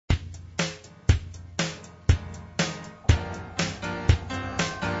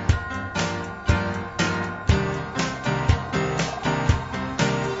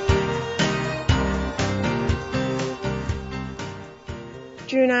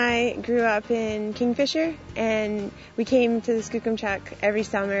Drew and I grew up in Kingfisher, and we came to the Skookumchuck every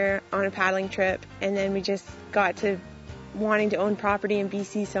summer on a paddling trip, and then we just got to wanting to own property in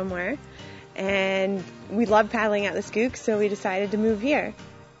BC somewhere, and we loved paddling at the Skook, so we decided to move here.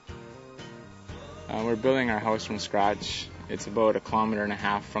 We're building our house from scratch. It's about 1.5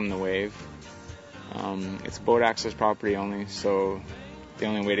 kilometers from the wave. It's boat access property only, so the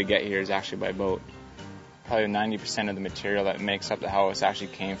only way to get here is actually by boat. Probably 90% of the material that makes up the house actually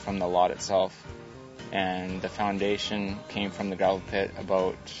came from the lot itself, and the foundation came from the gravel pit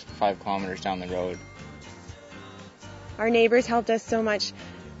about 5 kilometers down the road. Our neighbors helped us so much.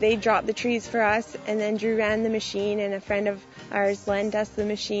 They dropped the trees for us, and then Drew ran the machine, and a friend of ours lent us the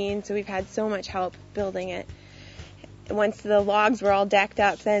machine, so we've had so much help building it. Once the logs were all decked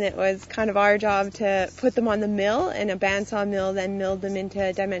up, then it was kind of our job to put them on the mill, and a bandsaw mill then milled them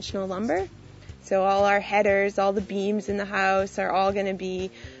into dimensional lumber. So all our headers, all the beams in the house are all going to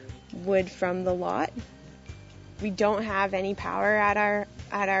be wood from the lot. We don't have any power at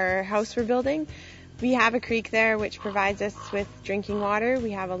our house we're building. We have a creek there which provides us with drinking water.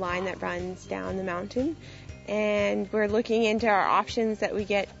 We have a line that runs down the mountain, and we're looking into our options that we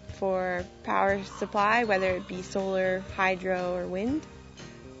get for power supply, whether it be solar, hydro, or wind.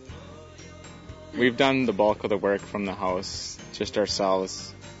 We've done the bulk of the work from the house, just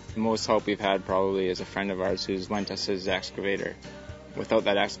ourselves. The most help we've had probably is a friend of ours who's lent us his excavator. Without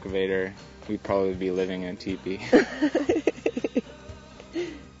that excavator, we'd probably be living in a teepee.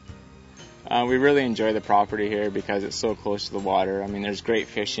 We really enjoy the property here because it's so close to the water. I mean, there's great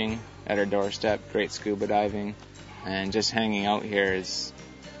fishing at our doorstep, great scuba diving, and just hanging out here it's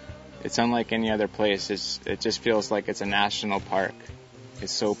unlike any other place. It just feels like it's a national park.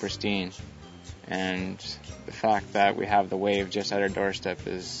 It's so pristine, and the fact that we have the wave just at our doorstep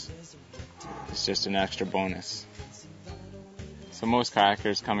is just an extra bonus. So most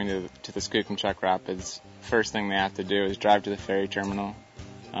kayakers coming to the Skookumchuck Rapids, first thing they have to do is drive to the ferry terminal,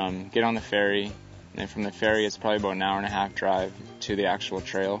 get on the ferry, and then from the ferry it's probably about an 1.5-hour drive to the actual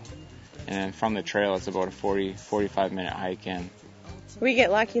trail, and then from the trail it's about a 45 minute hike in. We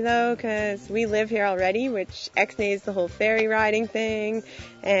get lucky though, because we live here already, which ex-nays the whole ferry riding thing,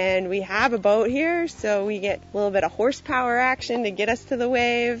 and we have a boat here, so we get a little bit of horsepower action to get us to the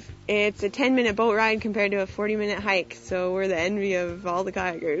wave. It's a 10-minute boat ride compared to a 40-minute hike, so we're the envy of all the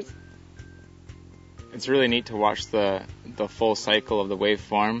kayakers. It's really neat to watch the full cycle of the wave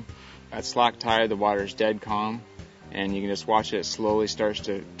form. At slack tide, the water's dead calm, and you can just watch it slowly starts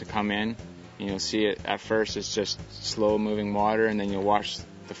to come in. And you'll see it at first, it's just slow moving water, and then you'll watch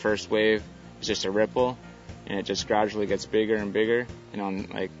the first wave, it's just a ripple, and it just gradually gets bigger and bigger.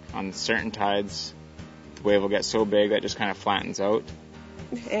 And on certain tides, the wave will get so big that it just kind of flattens out.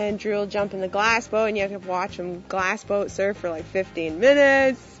 And Drew will jump in the glass boat, and you have to watch him glass boat surf for like 15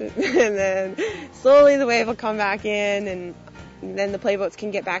 minutes, and then slowly the wave will come back in, and then the playboats can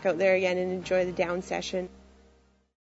get back out there again and enjoy the down session.